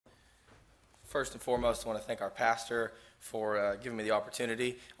First and foremost, I want to thank our pastor for giving me the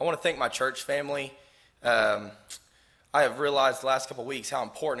opportunity. I want to thank my church family. I have realized the last couple of weeks how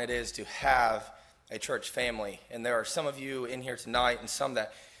important it is to have a church family. And there are some of you in here tonight and some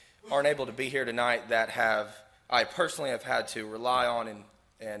that aren't able to be here tonight that I personally have had to rely on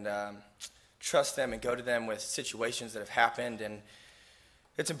and trust them and go to them with situations that have happened. And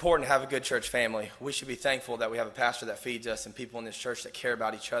it's important to have a good church family. We should be thankful that we have a pastor that feeds us and people in this church that care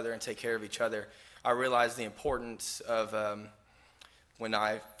about each other and take care of each other. I realized the importance of when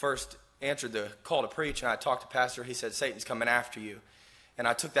I first answered the call to preach and I talked to pastor, he said, "Satan's coming after you." And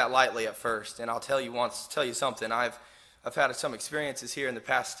I took that lightly at first. And I'll tell you something. I've had some experiences here in the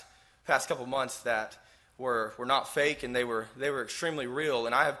past couple months that were not fake, and they were extremely real.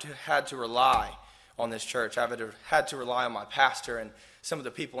 And I have had to rely on this church. I've had to rely on my pastor and some of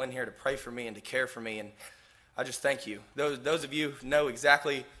the people in here to pray for me and to care for me. And I just thank you. Those of you know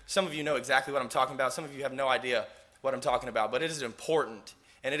exactly, some of you know exactly what I'm talking about. Some of you have no idea what I'm talking about. But it is important,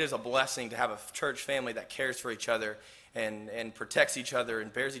 and it is a blessing to have a church family that cares for each other and protects each other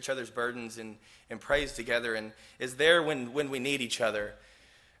and bears each other's burdens and prays together and is there when we need each other.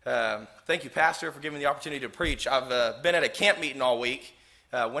 Thank you, Pastor, for giving me the opportunity to preach. I've been at a camp meeting all week.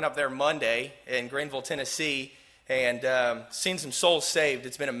 Went up there Monday in Greenville, Tennessee, and seen some souls saved.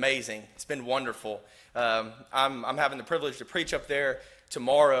 It's been amazing. It's been wonderful. I'm having the privilege to preach up there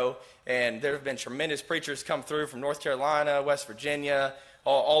tomorrow, and there have been tremendous preachers come through from North Carolina, West Virginia,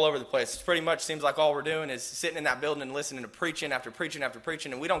 all over the place. It pretty much seems like all we're doing is sitting in that building and listening to preaching after preaching after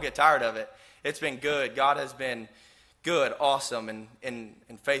preaching, and we don't get tired of it. It's been good. God has been good, awesome, and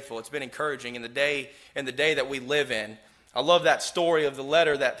faithful. It's been encouraging in the day that we live in. I love that story of the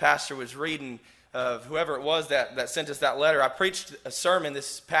letter that Pastor was reading of whoever it was that sent us that letter. I preached a sermon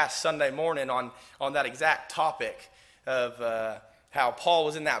this past Sunday morning on that exact topic of how Paul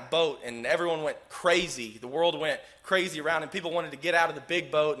was in that boat and everyone went crazy. The world went crazy around and people wanted to get out of the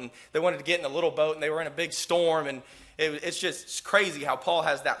big boat and they wanted to get in a little boat and they were in a big storm. And it's just crazy how Paul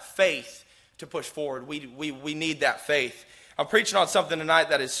has that faith to push forward. We need that faith. I'm preaching on something tonight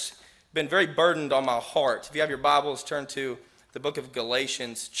that has been very burdened on my heart. If you have your Bibles, turn to the book of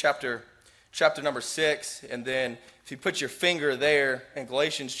Galatians, chapter number 6, and then if you put your finger there in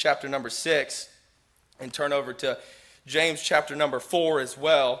Galatians chapter number 6 and turn over to James chapter number 4 as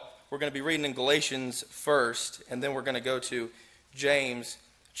well. We're going to be reading in Galatians first, and then we're going to go to James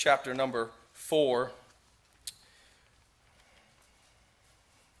chapter number 4.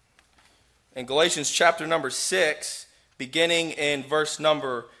 In Galatians chapter number 6, beginning in verse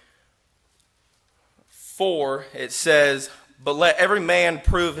number 4, it says, "But let every man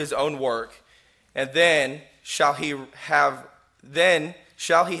prove his own work, and then shall he have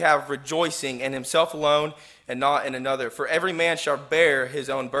rejoicing in himself alone and not in another. For every man shall bear his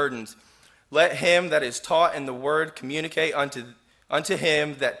own burdens. Let him that is taught in the word communicate unto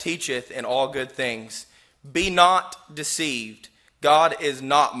him that teacheth in all good things. Be not deceived. God is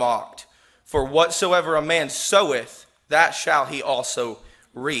not mocked. For whatsoever a man soweth, that shall he also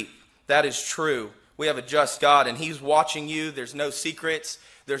reap." That is true. We have a just God, and he's watching you. There's no secrets.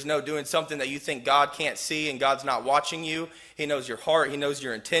 There's no doing something that you think God can't see and God's not watching you. He knows your heart. He knows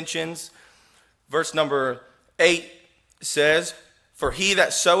your intentions. Verse number 8 says, "For he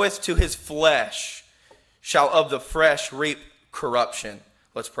that soweth to his flesh shall of the flesh reap corruption."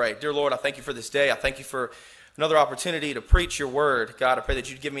 Let's pray. Dear Lord, I thank you for this day. I thank you for another opportunity to preach your word. God, I pray that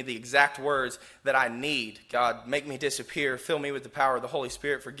you'd give me the exact words that I need. God, make me disappear. Fill me with the power of the Holy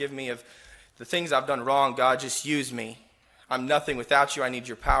Spirit. Forgive me of the things I've done wrong. God, just use me. I'm nothing without you. I need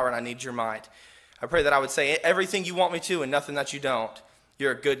your power and I need your might. I pray that I would say everything you want me to and nothing that you don't.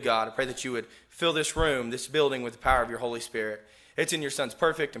 You're a good God. I pray that you would fill this room, this building with the power of your Holy Spirit. It's in your Son's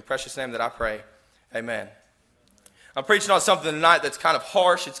perfect and precious name that I pray. Amen. I'm preaching on something tonight that's kind of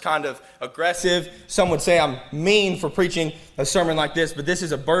harsh. It's kind of aggressive. Some would say I'm mean for preaching a sermon like this, but this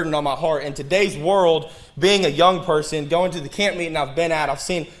is a burden on my heart. In today's world, being a young person, going to the camp meeting I've been at, I've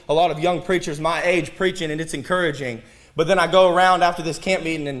seen a lot of young preachers my age preaching, and it's encouraging. But then I go around after this camp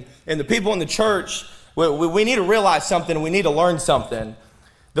meeting, and the people in the church, we need to realize something, and we need to learn something.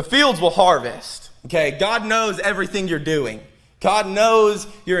 The fields will harvest. Okay, God knows everything you're doing. God knows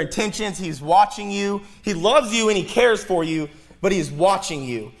your intentions. He's watching you. He loves you and he cares for you, but he's watching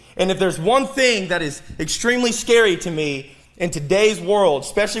you. And if there's one thing that is extremely scary to me in today's world,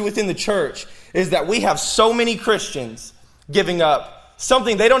 especially within the church, is that we have so many Christians giving up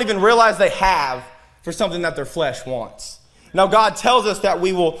something they don't even realize they have for something that their flesh wants. Now, God tells us that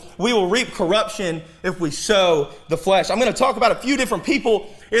we will reap corruption if we sow the flesh. I'm going to talk about a few different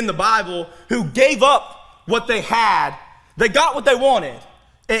people in the Bible who gave up what they had. They got what they wanted.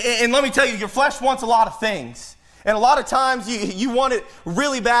 And let me tell you, your flesh wants a lot of things. And a lot of times you want it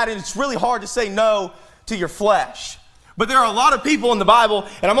really bad, and it's really hard to say no to your flesh. But there are a lot of people in the Bible,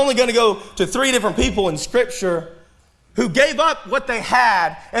 and I'm only going to go to 3 different people in Scripture who gave up what they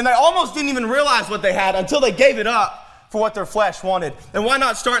had, and they almost didn't even realize what they had until they gave it up for what their flesh wanted. And why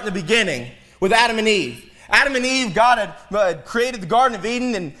not start in the beginning with Adam and Eve? Adam and Eve, God had created the Garden of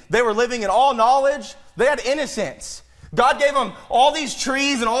Eden, and they were living in all knowledge. They had innocence. God gave them all these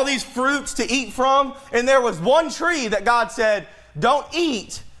trees and all these fruits to eat from, and there was one tree that God said, don't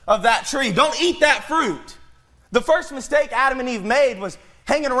eat of that tree. Don't eat that fruit. The first mistake Adam and Eve made was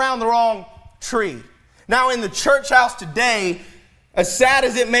hanging around the wrong tree. Now in the church house today, as sad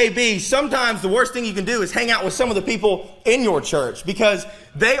as it may be, sometimes the worst thing you can do is hang out with some of the people in your church because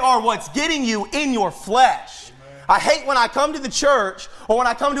they are what's getting you in your flesh. I hate when I come to the church or when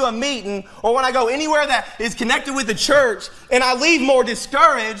I come to a meeting or when I go anywhere that is connected with the church and I leave more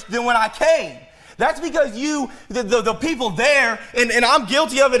discouraged than when I came. That's because the people there, and I'm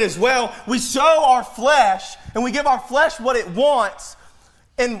guilty of it as well, we sow our flesh and we give our flesh what it wants,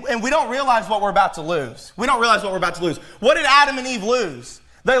 and we don't realize what we're about to lose. We don't realize what we're about to lose. What did Adam and Eve lose?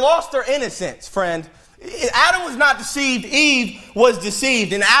 They lost their innocence, friend. Adam was not deceived, Eve was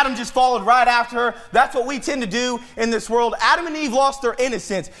deceived, and Adam just followed right after her. That's what we tend to do in this world. Adam and Eve lost their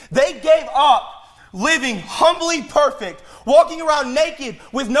innocence. They gave up living humbly perfect, walking around naked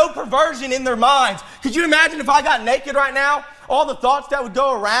with no perversion in their minds. Could you imagine if I got naked right now? All the thoughts that would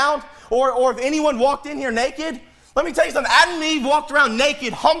go around, or if anyone walked in here naked? Let me tell you something. Adam and Eve walked around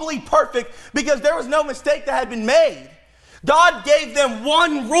naked, humbly perfect, because there was no mistake that had been made. God gave them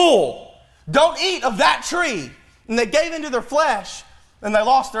one rule. Don't eat of that tree. And they gave into their flesh, and they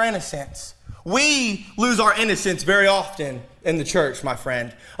lost their innocence. We lose our innocence very often in the church, my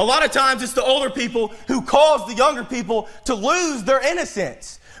friend. A lot of times it's the older people who cause the younger people to lose their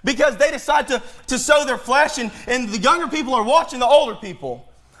innocence because they decide to sow their flesh, and the younger people are watching the older people.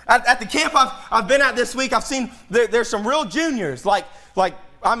 At the camp I've been at this week, I've seen there's some real juniors, like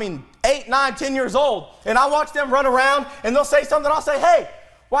 8, 9, 10 years old, and I watch them run around, and they'll say something, I'll say, hey,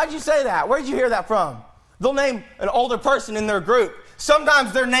 why'd you say that? Where'd you hear that from? They'll name an older person in their group.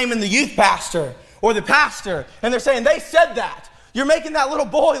 Sometimes they're naming the youth pastor or the pastor, and they're saying, they said that. You're making that little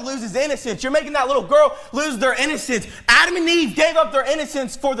boy lose his innocence. You're making that little girl lose their innocence. Adam and Eve gave up their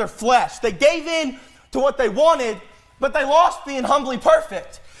innocence for their flesh. They gave in to what they wanted, but they lost being humbly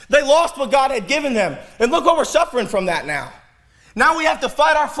perfect. They lost what God had given them. And look what we're suffering from that now. Now we have to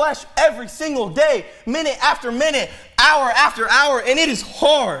fight our flesh every single day, minute after minute, hour after hour, and it is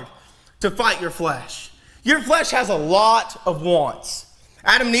hard to fight your flesh. Your flesh has a lot of wants.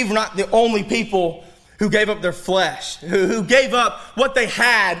 Adam and Eve were not the only people who gave up their flesh, who gave up what they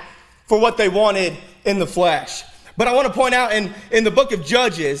had for what they wanted in the flesh. But I want to point out in the book of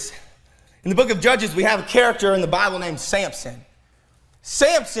Judges, we have a character in the Bible named Samson.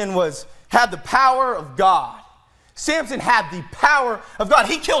 Samson had the power of God. Samson had the power of God.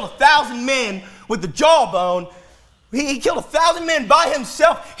 He killed 1,000 men with the jawbone. He killed 1,000 men by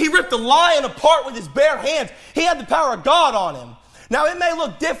himself. He ripped a lion apart with his bare hands. He had the power of God on him. Now, it may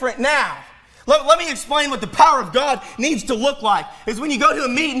look different now. Let me explain what the power of God needs to look like. It's when you go to a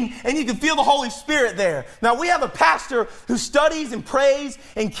meeting and you can feel the Holy Spirit there. Now, we have a pastor who studies and prays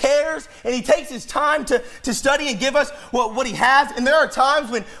and cares, and he takes his time to study and give us what he has. And there are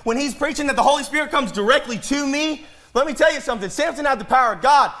times when he's preaching that the Holy Spirit comes directly to me. Let me tell you something. Samson had the power of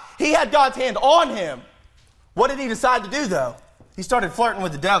God. He had God's hand on him. What did he decide to do, though? He started flirting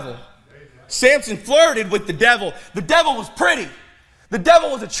with the devil. Samson flirted with the devil. The devil was pretty. The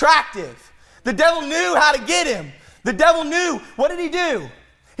devil was attractive. The devil knew how to get him. The devil knew. What did he do?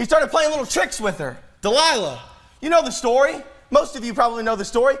 He started playing little tricks with her. Delilah. You know the story. Most of you probably know the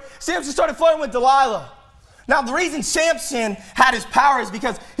story. Samson started flirting with Delilah. Now, the reason Samson had his power is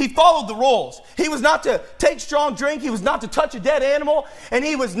because he followed the rules. He was not to take strong drink. He was not to touch a dead animal. And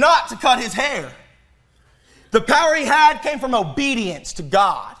he was not to cut his hair. The power he had came from obedience to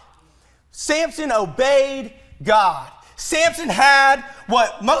God. Samson obeyed God. Samson had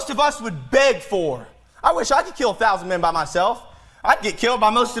what most of us would beg for. I wish I could kill 1,000 men by myself. I'd get killed by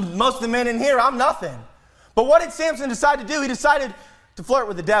most of the men in here. I'm nothing. But what did Samson decide to do? He decided to flirt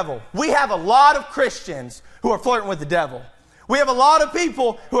with the devil. We have a lot of Christians who are flirting with the devil. We have a lot of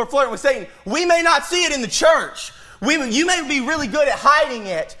people who are flirting with Satan. We may not see it in the church. You may be really good at hiding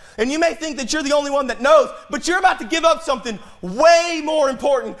it, and you may think that you're the only one that knows, but you're about to give up something way more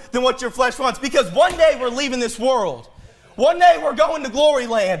important than what your flesh wants, because one day we're leaving this world. One day we're going to glory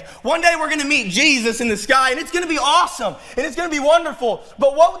land. One day we're going to meet Jesus in the sky, and it's going to be awesome, and it's going to be wonderful.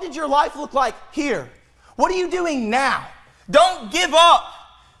 But what did your life look like here? What are you doing now? Don't give up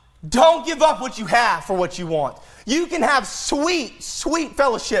Don't give up what you have for what you want. You can have sweet, sweet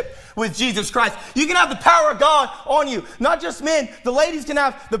fellowship with Jesus Christ. You can have the power of God on you. Not just men, the ladies can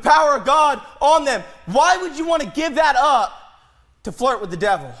have the power of God on them. Why would you want to give that up to flirt with the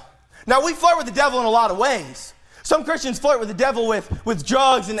devil? Now, we flirt with the devil in a lot of ways. Some Christians flirt with the devil with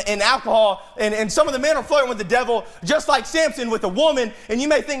drugs and alcohol, and some of the men are flirting with the devil just like Samson with a woman, and you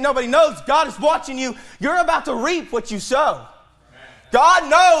may think nobody knows. God is watching you. You're about to reap what you sow. God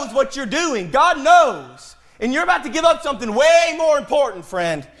knows what you're doing. God knows. And you're about to give up something way more important,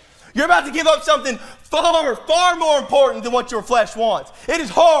 friend. You're about to give up something far, far more important than what your flesh wants. It is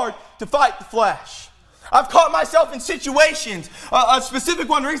hard to fight the flesh. I've caught myself in situations, a specific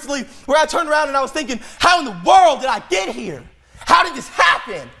one recently, where I turned around and I was thinking, how in the world did I get here? How did this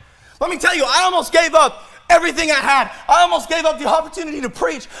happen? Let me tell you, I almost gave up everything I had. I almost gave up the opportunity to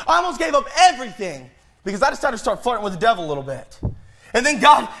preach. I almost gave up everything because I decided to start flirting with the devil a little bit. And then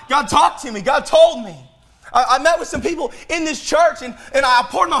God talked to me. God told me. I met with some people in this church, and I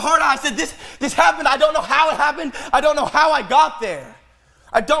poured my heart out. I said, this happened. I don't know how it happened. I don't know how I got there.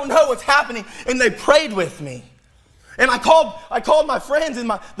 I don't know what's happening. And they prayed with me. And I called my friends and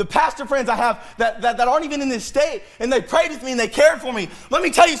the pastor friends I have that aren't even in this state, and they prayed with me and they cared for me. Let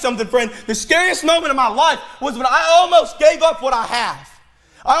me tell you something, friend. The scariest moment of my life was when I almost gave up what I have.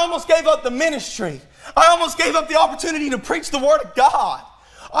 I almost gave up the ministry. I almost gave up the opportunity to preach the word of God.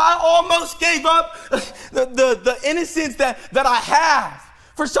 I almost gave up the innocence that I have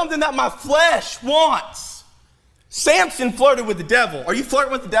for something that my flesh wants. Samson flirted with the devil. Are you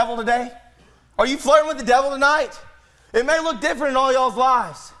flirting with the devil today? Are you flirting with the devil tonight? It may look different in all y'all's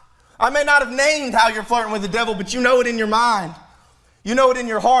lives. I may not have named how you're flirting with the devil, but you know it in your mind. You know it in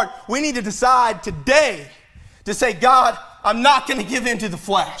your heart. We need to decide today to say, God, I'm not going to give in to the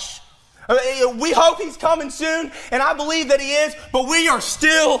flesh. We hope he's coming soon, and I believe that he is, but we are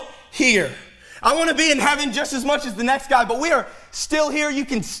still here. I want to be in heaven just as much as the next guy, but we are still here. You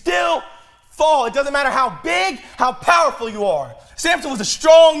can still fall. It doesn't matter how big, how powerful you are. Samson was a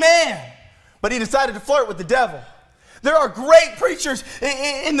strong man, but he decided to flirt with the devil. There are great preachers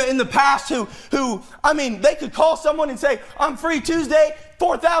in the past who they could call someone and say, I'm free Tuesday.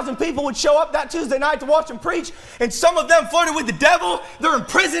 4,000 people would show up that Tuesday night to watch them preach, and some of them flirted with the devil. They're in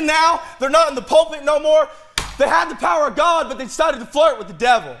prison now. They're not in the pulpit no more. They had the power of God, but they decided to flirt with the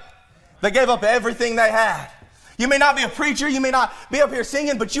devil. They gave up everything they had. You may not be a preacher. You may not be up here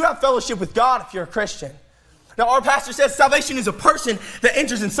singing, but you have fellowship with God if you're a Christian. Now, our pastor says salvation is a person that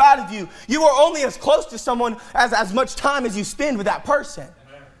enters inside of you. You are only as close to someone as much time as you spend with that person.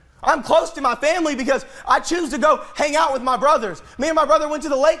 I'm close to my family because I choose to go hang out with my brothers. Me and my brother went to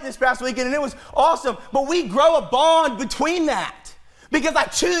the lake this past weekend, and it was awesome. But we grow a bond between that because I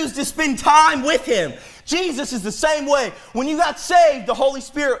choose to spend time with him. Jesus is the same way. When you got saved, the Holy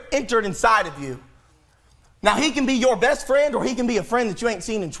Spirit entered inside of you. Now, he can be your best friend, or he can be a friend that you ain't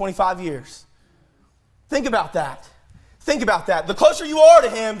seen in 25 years. Think about that. Think about that. The closer you are to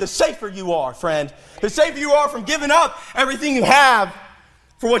him, the safer you are, friend. The safer you are from giving up everything you have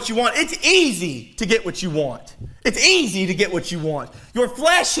for what you want. It's easy to get what you want. It's easy to get what you want. Your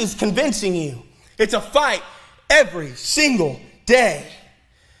flesh is convincing you. It's a fight every single day.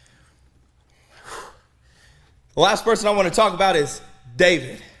 The last person I want to talk about is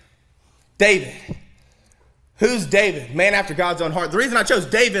David. David. Who's David? Man after God's own heart. The reason I chose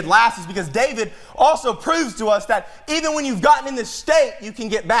David last is because David also proves to us that even when you've gotten in this state, you can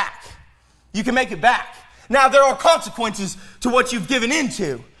get back. You can make it back. Now, there are consequences to what you've given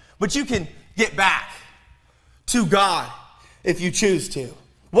into, but you can get back to God if you choose to.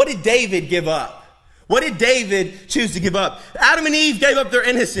 What did David give up? What did David choose to give up? Adam and Eve gave up their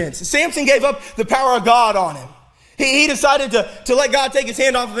innocence. Samson gave up the power of God on him. He decided to let God take his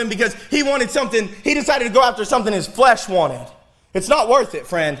hand off of him because he wanted something. He decided to go after something his flesh wanted. It's not worth it,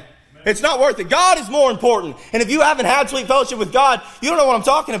 friend. It's not worth it. God is more important. And if you haven't had sweet fellowship with God, you don't know what I'm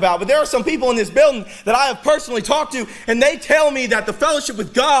talking about. But there are some people in this building that I have personally talked to, and they tell me that the fellowship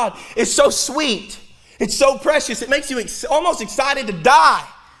with God is so sweet. It's so precious. It makes you almost excited to die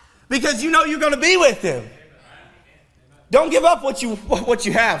because you know you're going to be with him. Don't give up what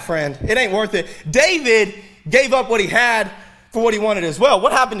you have, friend. It ain't worth it. David gave up what he had for what he wanted as well.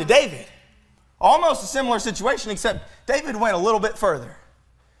 What happened to David? Almost a similar situation, except David went a little bit further.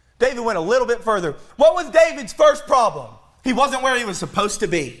 David went a little bit further. What was David's first problem? He wasn't where he was supposed to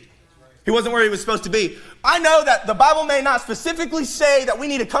be. He wasn't where he was supposed to be. I know that the Bible may not specifically say that we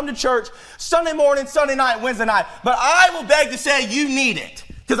need to come to church Sunday morning, Sunday night, Wednesday night, but I will beg to say you need it,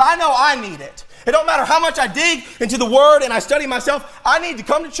 because I know I need it. It don't matter how much I dig into the Word and I study myself, I need to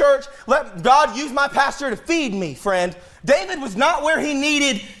come to church, let God use my pastor to feed me, friend. David was not where he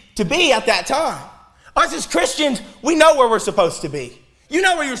needed to be at that time. Us as Christians, we know where we're supposed to be. You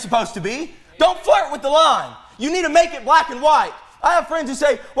know where you're supposed to be. Don't flirt with the line. You need to make it black and white. I have friends who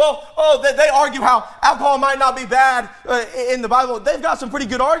say, they argue how alcohol might not be bad in the Bible. They've got some pretty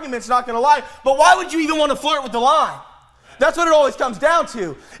good arguments, not going to lie. But why would you even want to flirt with the line? That's what it always comes down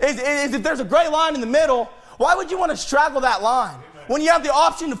to, is if there's a gray line in the middle, why would you want to straddle that line when you have the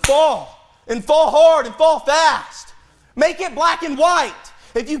option to fall and fall hard and fall fast? Make it black and white.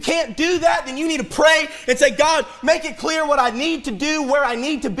 If you can't do that, then you need to pray and say, God, make it clear what I need to do, where I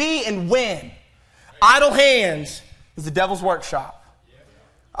need to be, and when. Idle hands is the devil's workshop.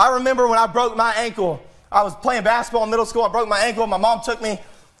 I remember when I broke my ankle, I was playing basketball in middle school. I broke my ankle. My mom took me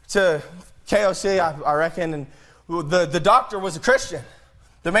to KOC, I reckon, and the doctor was a Christian.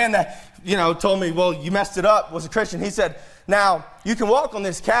 The man that, told me, well, you messed it up, was a Christian. He said, now, you can walk on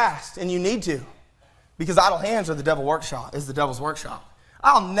this cast, and you need to, because idle hands are the devil's workshop.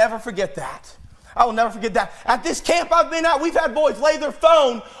 I'll never forget that. I will never forget that. At this camp I've been at, we've had boys lay their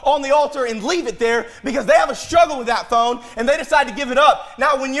phone on the altar and leave it there because they have a struggle with that phone and they decide to give it up.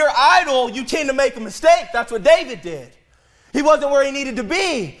 Now, when you're idle, you tend to make a mistake. That's what David did. He wasn't where he needed to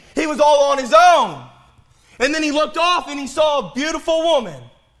be. He was all on his own. And then he looked off and he saw a beautiful woman.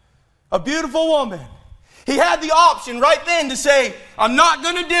 A beautiful woman. He had the option right then to say, I'm not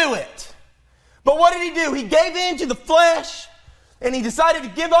going to do it. But what did he do? He gave in to the flesh. And he decided to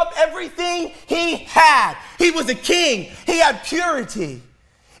give up everything he had. He was a king. He had purity.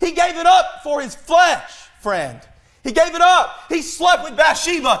 He gave it up for his flesh, friend. He gave it up. He slept with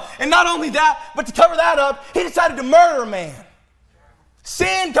Bathsheba. And not only that, but to cover that up, he decided to murder a man.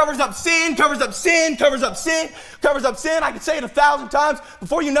 Sin covers up sin, covers up sin, covers up sin, covers up sin. I could say it 1,000 times.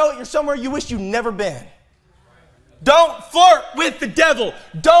 Before you know it, you're somewhere you wish you'd never been. Don't flirt with the devil.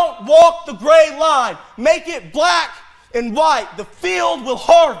 Don't walk the gray line. Make it black and white. The field will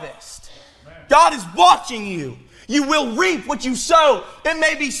harvest. God is watching you. You will reap what you sow. It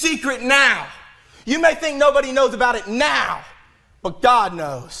may be secret now. You may think nobody knows about it now, but God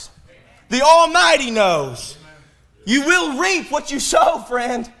knows. The Almighty knows. You will reap what you sow,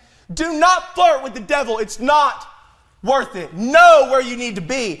 friend. Do not flirt with the devil. It's not worth it. Know where you need to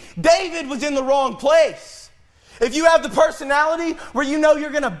be. David was in the wrong place. If you have the personality where you know you're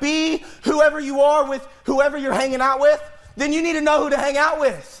going to be whoever you are with whoever you're hanging out with, then you need to know who to hang out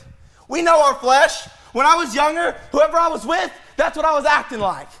with. We know our flesh. When I was younger, whoever I was with, that's what I was acting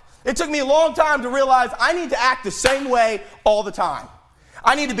like. It took me a long time to realize I need to act the same way all the time.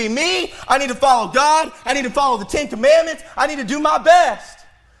 I need to be me. I need to follow God. I need to follow the 10 Commandments. I need to do my best,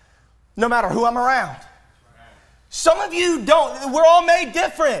 no matter who I'm around. Some of you don't. We're all made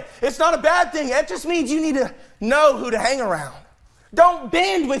different. It's not a bad thing. It just means you need to know who to hang around. Don't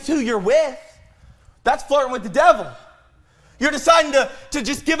bend with who you're with. That's flirting with the devil. You're deciding to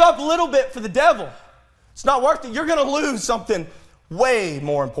just give up a little bit for the devil. It's not worth it. You're going to lose something way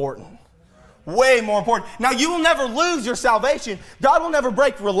more important. Way more important. Now, you will never lose your salvation. God will never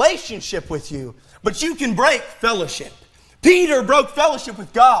break relationship with you, but you can break fellowship. Peter broke fellowship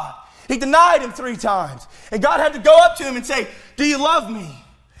with God. He denied him 3 times. And God had to go up to him and say, do you love me?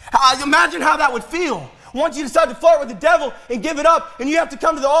 Imagine how that would feel. Once you decide to flirt with the devil and give it up, and you have to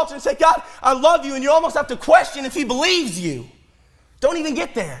come to the altar and say, God, I love you, and you almost have to question if he believes you. Don't even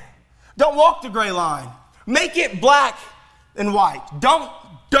get there. Don't walk the gray line. Make it black and white.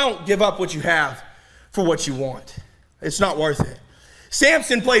 Don't give up what you have for what you want. It's not worth it.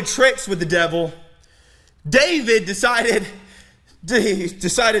 Samson played tricks with the devil. David decided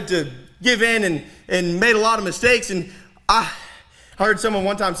to give in and made a lot of mistakes. And I heard someone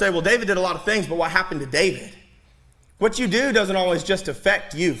one time say, well, David did a lot of things, but what happened to David? What you do doesn't always just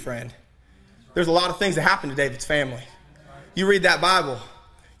affect you, friend. There's a lot of things that happened to David's family. You read that Bible.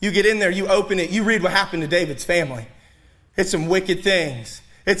 You get in there, you open it, you read what happened to David's family. It's some wicked things.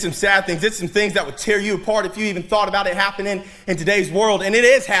 It's some sad things. It's some things that would tear you apart if you even thought about it happening in today's world. And it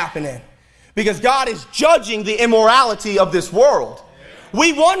is happening because God is judging the immorality of this world.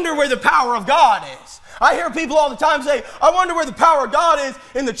 We wonder where the power of God is. I hear people all the time say, I wonder where the power of God is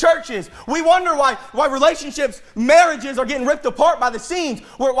in the churches. We wonder why relationships, marriages are getting ripped apart by the seams,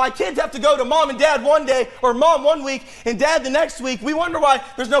 why kids have to go to mom and dad one day, or mom one week and dad the next week. We wonder why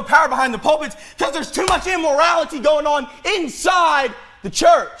there's no power behind the pulpits, because there's too much immorality going on inside the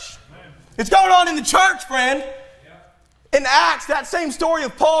church. It's going on in the church, friend. In Acts, that same story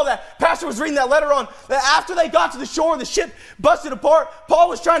of Paul that Pastor was reading that letter on, that after they got to the shore, the ship busted apart, Paul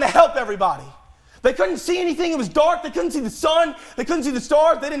was trying to help everybody. They couldn't see anything. It was dark. They couldn't see the sun. They couldn't see the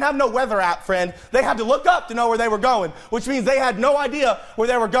stars. They didn't have no weather app, friend. They had to look up to know where they were going, which means they had no idea where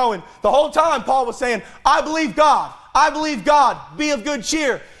they were going. The whole time, Paul was saying, I believe God. I believe God. Be of good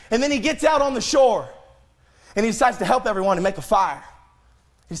cheer. And then he gets out on the shore and he decides to help everyone and make a fire.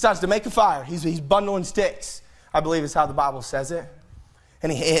 He decides to make a fire. He's bundling sticks, I believe is how the Bible says it.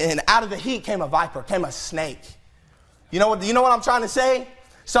 And out of the heat came a viper, came a snake. You know what I'm trying to say?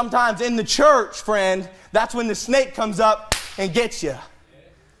 Sometimes in the church, friend, that's when the snake comes up and gets you.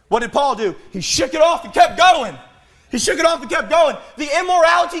 What did Paul do? He shook it off and kept going. He shook it off and kept going. The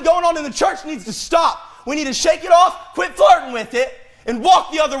immorality going on in the church needs to stop. We need to shake it off, quit flirting with it, and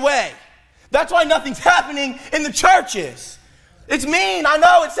walk the other way. That's why nothing's happening in the churches. It's mean. I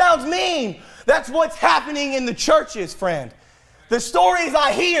know it sounds mean. That's what's happening in the churches, friend. The stories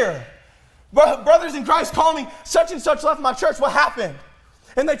I hear, brothers in Christ call me, such and such left my church. What happened?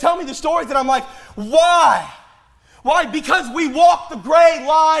 And they tell me the stories, and I'm like, why? Why? Because we walk the gray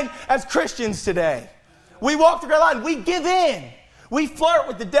line as Christians today. We walk the gray line. We give in. We flirt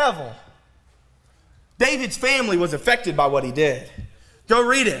with the devil. David's family was affected by what he did. Go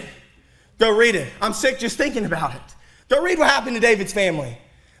read it. Go read it. I'm sick just thinking about it. Go read what happened to David's family.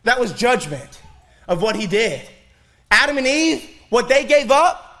 That was judgment of what he did. Adam and Eve, what they gave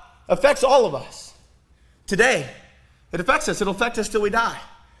up, affects all of us. Today, it affects us. It'll affect us till we die.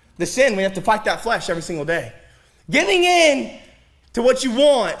 The sin, we have to fight that flesh every single day. Giving in to what you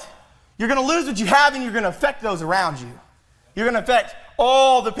want, you're going to lose what you have and you're going to affect those around you. You're going to affect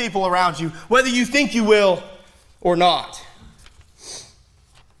all the people around you, whether you think you will or not.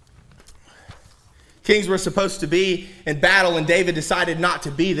 Kings were supposed to be in battle, and David decided not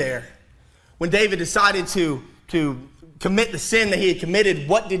to be there. When David decided to commit the sin that he had committed,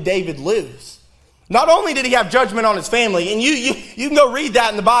 what did David lose? Not only did he have judgment on his family, and you can go read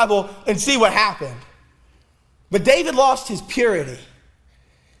that in the Bible and see what happened, but David lost his purity.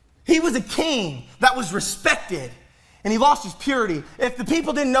 He was a king that was respected, and he lost his purity. If the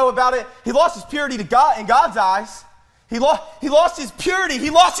people didn't know about it, he lost his purity to God in God's eyes. He lost his purity. He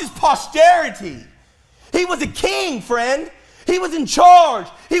lost his posterity. He was a king, friend. He was in charge.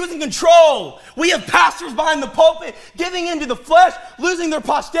 He was in control. We have pastors behind the pulpit giving into the flesh, losing their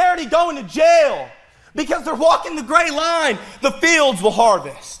posterity, going to jail because they're walking the gray line. The fields will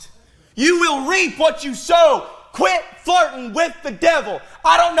harvest. You will reap what you sow. Quit flirting with the devil.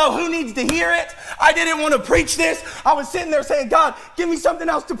 I don't know who needs to hear it. I didn't want to preach this. I was sitting there saying, God, give me something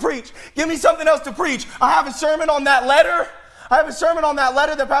else to preach. Give me something else to preach. I have a sermon on that letter. I have a sermon on that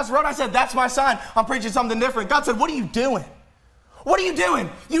letter that Pastor wrote. I said, that's my sign. I'm preaching something different. God said, what are you doing? What are you doing?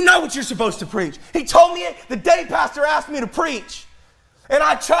 You know what you're supposed to preach. He told me it the day Pastor asked me to preach. And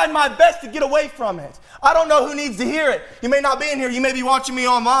I tried my best to get away from it. I don't know who needs to hear it. You may not be in here. You may be watching me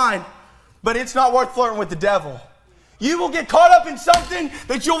online. But it's not worth flirting with the devil. You will get caught up in something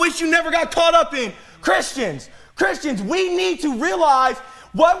that you'll wish you never got caught up in. Christians, we need to realize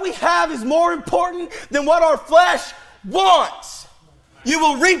what we have is more important than what our flesh wants. You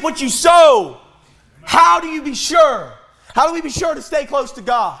will reap what you sow. How do you be sure? How do we be sure to stay close to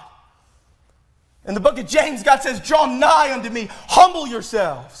God? In the book of James, God says, draw nigh unto me. Humble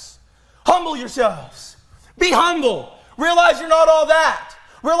yourselves. Humble yourselves. Be humble. Realize you're not all that.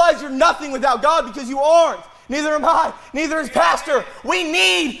 Realize you're nothing without God because you aren't. Neither am I. Neither is Pastor. We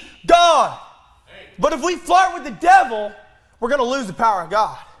need God. But if we flirt with the devil, we're going to lose the power of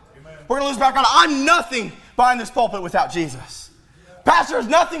God. We're going to lose the power of God. I'm nothing behind this pulpit without Jesus. Pastor is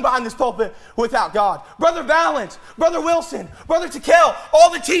nothing behind this pulpit without God. Brother Valance, Brother Wilson, Brother Tikel,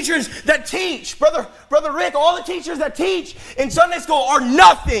 all the teachers that teach, Brother Rick, all the teachers that teach in Sunday school are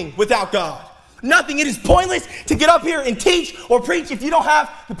nothing without God. Nothing. It is pointless to get up here and teach or preach if you don't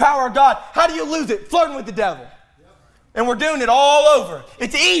have the power of God. How do you lose it? Flirting with the devil. And we're doing it all over.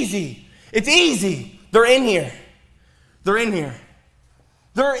 It's easy. It's easy. They're in here. They're in here.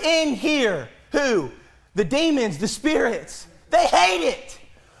 They're in here. Who? The demons, the spirits. They hate it.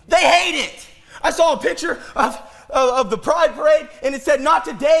 They hate it. I saw a picture of the Pride Parade, and it said, not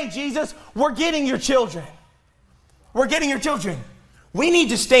today, Jesus. We're getting your children. We're getting your children. We need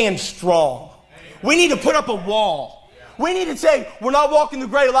to stand strong. We need to put up a wall. We need to say, we're not walking the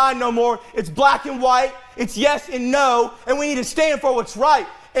gray line no more. It's black and white. It's yes and no. And we need to stand for what's right.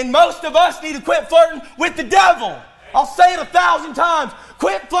 And most of us need to quit flirting with the devil. I'll say it 1,000 times.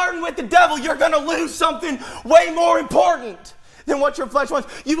 Quit flirting with the devil. You're going to lose something way more important than what your flesh wants.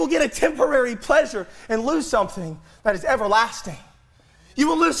 You will get a temporary pleasure and lose something that is everlasting. You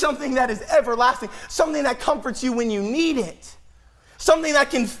will lose something that is everlasting. Something that comforts you when you need it. Something that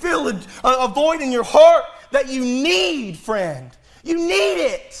can fill a void in your heart that you need, friend. You need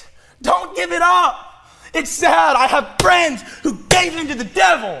it. Don't give it up. It's sad. I have friends who gave in to the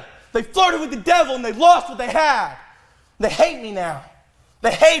devil. They flirted with the devil and they lost what they had. They hate me now.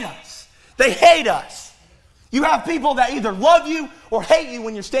 They hate us. They hate us. You have people that either love you or hate you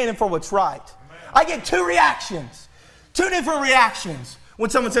when you're standing for what's right. I get two reactions, two different reactions when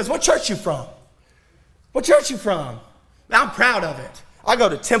someone says, what church you from? What church you from? I'm proud of it. I go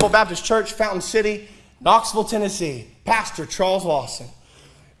to Temple Baptist Church, Fountain City, Knoxville, Tennessee. Pastor Charles Lawson.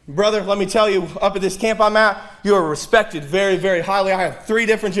 Brother, let me tell you, up at this camp I'm at, you are respected very, very highly. I have 3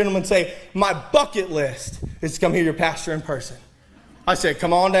 different gentlemen say, my bucket list is to come hear your pastor in person. I said,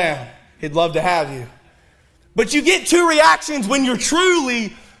 come on down. He'd love to have you. But you get 2 reactions when you're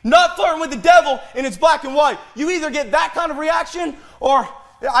truly not flirting with the devil and it's black and white. You either get that kind of reaction or,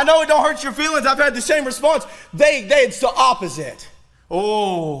 I know it don't hurt your feelings, I've had the same response. It's the opposite.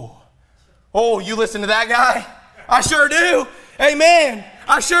 Oh, you listen to that guy? I sure do. Amen.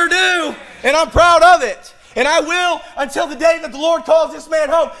 I sure do. And I'm proud of it. And I will until the day that the Lord calls this man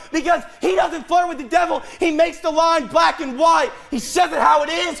home, because he doesn't flirt with the devil. He makes the line black and white. He says it how it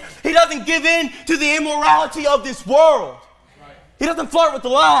is. He doesn't give in to the immorality of this world. He doesn't flirt with the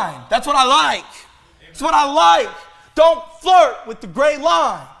line. That's what I like. It's what I like. Don't flirt with the gray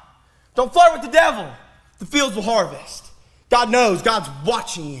line. Don't flirt with the devil. The fields will harvest. God knows. God's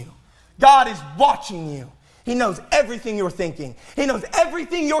watching you. God is watching you. He knows everything you're thinking. He knows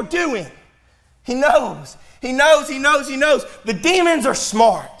everything you're doing. He knows. He knows. He knows. He knows. The demons are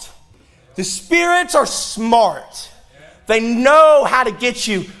smart. The spirits are smart. They know how to get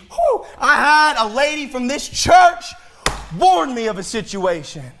you. Whew. I had a lady from this church warn me of a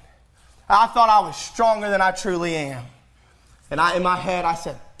situation. I thought I was stronger than I truly am. And in my head, I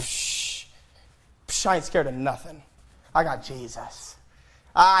said, psh, I ain't scared of nothing. I got Jesus.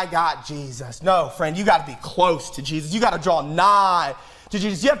 I got Jesus. No, friend, you got to be close to Jesus. You got to draw nigh to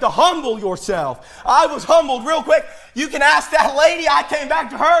Jesus. You have to humble yourself. I was humbled real quick. You can ask that lady. I came back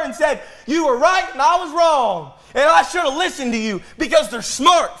to her and said, you were right and I was wrong. And I should have listened to you, because they're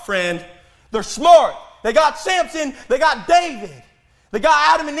smart, friend. They're smart. They got Samson. They got David. They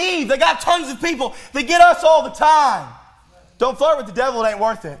got Adam and Eve. They got tons of people. They get us all the time. Don't flirt with the devil. It ain't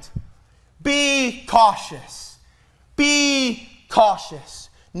worth it. Be cautious. Be cautious.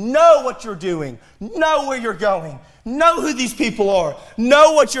 Know what you're doing. Know where you're going. Know who these people are.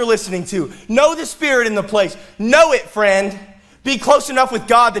 Know what you're listening to. Know the spirit in the place. Know it, friend. Be close enough with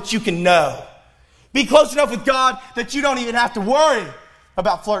God that you can know. Be close enough with God that you don't even have to worry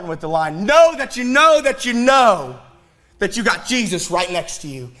about flirting with the line. Know that you know that you know that you got Jesus right next to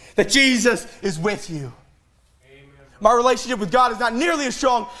you. That Jesus is with you. My relationship with God is not nearly as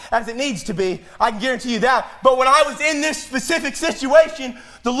strong as it needs to be. I can guarantee you that. But when I was in this specific situation,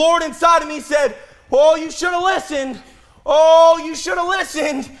 the Lord inside of me said, oh, you should have listened. Oh, you should have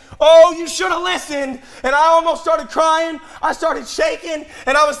listened. Oh, you should have listened. And I almost started crying. I started shaking.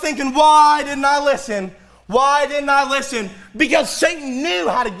 And I was thinking, why didn't I listen? Why didn't I listen? Because Satan knew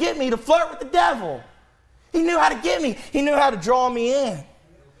how to get me to flirt with the devil. He knew how to get me. He knew how to draw me in.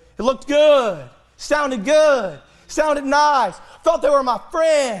 It looked good. Sounded good. Sounded nice. Thought they were my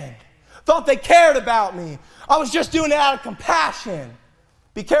friend. Thought they cared about me. I was just doing it out of compassion.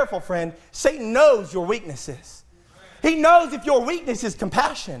 Be careful, friend. Satan knows your weaknesses. He knows if your weakness is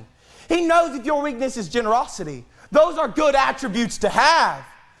compassion. He knows if your weakness is generosity. Those are good attributes to have.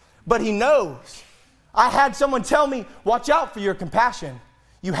 But he knows. I had someone tell me, watch out for your compassion.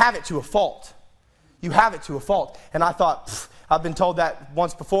 You have it to a fault. You have it to a fault. And I thought, I've been told that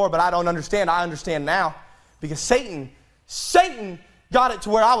once before, but I don't understand. I understand now. Because Satan got it to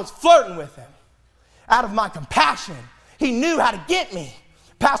where I was flirting with him. Out of my compassion. He knew how to get me.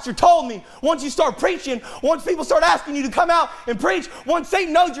 Pastor told me, once you start preaching, once people start asking you to come out and preach, once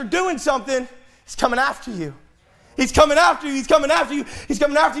Satan knows you're doing something, he's coming after you. He's coming after you. He's coming after you. He's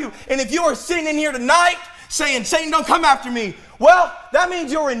coming after you. And if you are sitting in here tonight saying, Satan, don't come after me, well, that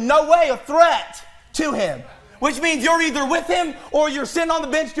means you're in no way a threat to him. Which means you're either with him or you're sitting on the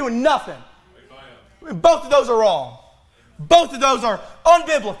bench doing nothing. Both of those are wrong. Both of those are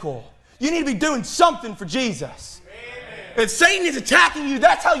unbiblical. You need to be doing something for Jesus. If Satan is attacking you,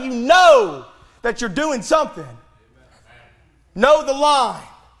 that's how you know that you're doing something. Know the line.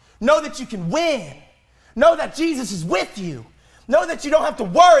 Know that you can win. Know that Jesus is with you. Know that you don't have to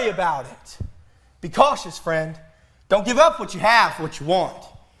worry about it. Be cautious, friend. Don't give up what you have for what you want.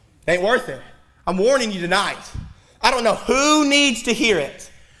 It ain't worth it. I'm warning you tonight. I don't know who needs to hear it,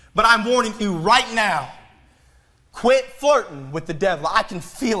 but I'm warning you right now. Quit flirting with the devil. I can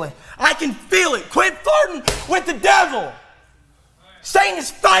feel it. I can feel it. Quit flirting with the devil. Satan is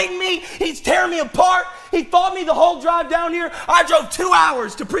fighting me. He's tearing me apart. He fought me the whole drive down here. I drove 2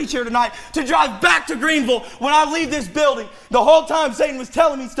 hours to preach here tonight, to drive back to Greenville when I leave this building. The whole time Satan was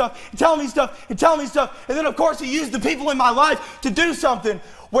telling me stuff, and telling me stuff, and telling me stuff. And then, of course, he used the people in my life to do something.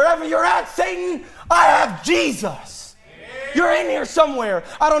 Wherever you're at, Satan, I have Jesus. You're in here somewhere.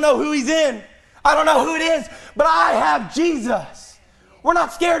 I don't know who he's in. I don't know who it is, but I have Jesus. We're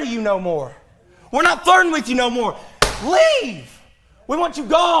not scared of you no more. We're not flirting with you no more. Leave. We want you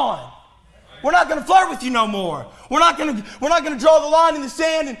gone. We're not going to flirt with you no more. We're not going to draw the line in the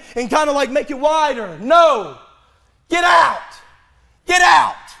sand and kind of like make it wider. No. Get out. Get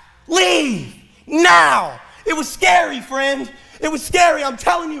out. Leave. Now. It was scary, friend. It was scary. I'm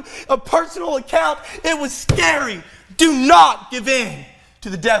telling you, a personal account. It was scary. Do not give in to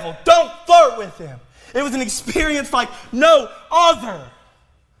the devil. Don't flirt with him. It was an experience like no other.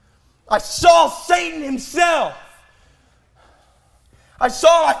 I saw Satan himself. I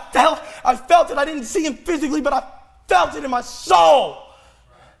felt it. I didn't see him physically, but I felt it in my soul.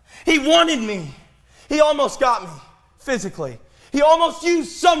 He wanted me. He almost got me physically. He almost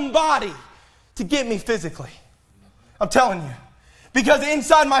used somebody to get me physically. I'm telling you. Because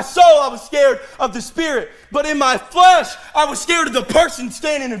inside my soul, I was scared of the spirit. But in my flesh, I was scared of the person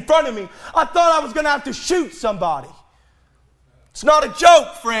standing in front of me. I thought I was going to have to shoot somebody. It's not a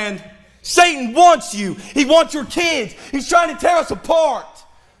joke, friend. Satan wants you. He wants your kids. He's trying to tear us apart.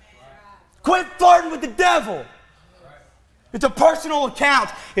 Quit flirting with the devil. It's a personal account.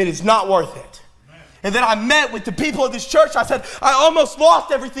 It is not worth it. And then I met with the people of this church. I said, I almost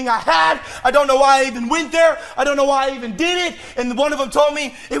lost everything I had. I don't know why I even went there. I don't know why I even did it. And one of them told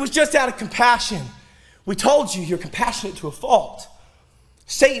me it was just out of compassion. We told you you're compassionate to a fault.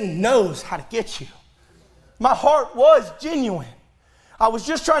 Satan knows how to get you. My heart was genuine. I was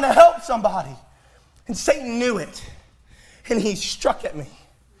just trying to help somebody. And Satan knew it. And he struck at me.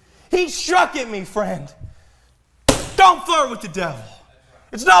 He struck at me, friend. Don't flirt with the devil.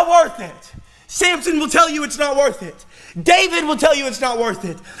 It's not worth it. Samson will tell you it's not worth it. David will tell you it's not worth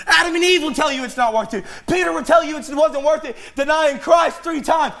it. Adam and Eve will tell you it's not worth it. Peter will tell you it wasn't worth it. Denying Christ 3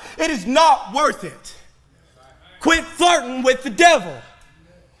 times. It is not worth it. Quit flirting with the devil.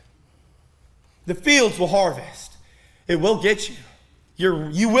 The fields will harvest. It will get you.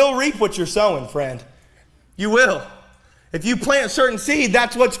 You will reap what you're sowing, friend. You will. If you plant a certain seed,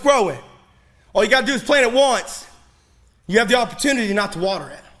 that's what's growing. All you got to do is plant it once. You have the opportunity not to water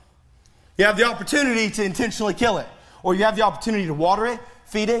it. You have the opportunity to intentionally kill it. Or you have the opportunity to water it,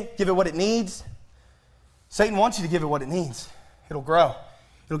 feed it, give it what it needs. Satan wants you to give it what it needs. It'll grow.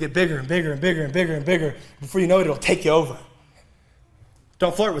 It'll get bigger and bigger and bigger and bigger and bigger. Before you know it, it'll take you over.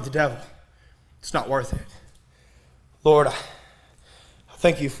 Don't flirt with the devil. It's not worth it. Lord, I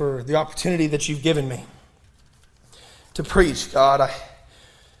thank you for the opportunity that you've given me to preach. God, I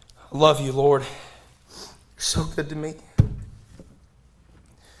love you, Lord. You're so good to me.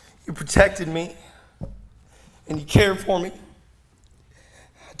 You protected me and you cared for me.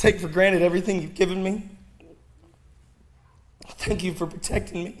 I take for granted everything you've given me. Thank you for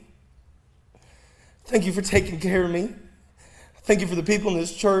protecting me. Thank you for taking care of me. Thank you for the people in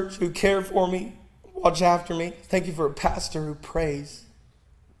this church who care for me, watch after me. Thank you for a pastor who prays.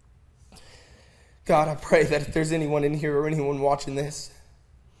 God, I pray that if there's anyone in here or anyone watching this,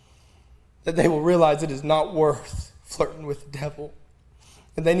 that they will realize it is not worth flirting with the devil.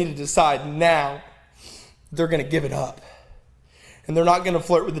 And they need to decide now they're going to give it up. And they're not going to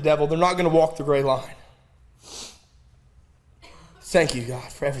flirt with the devil. They're not going to walk the gray line. Thank you,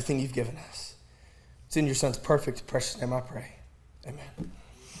 God, for everything you've given us. It's in your Son's perfect, precious name I pray. Amen.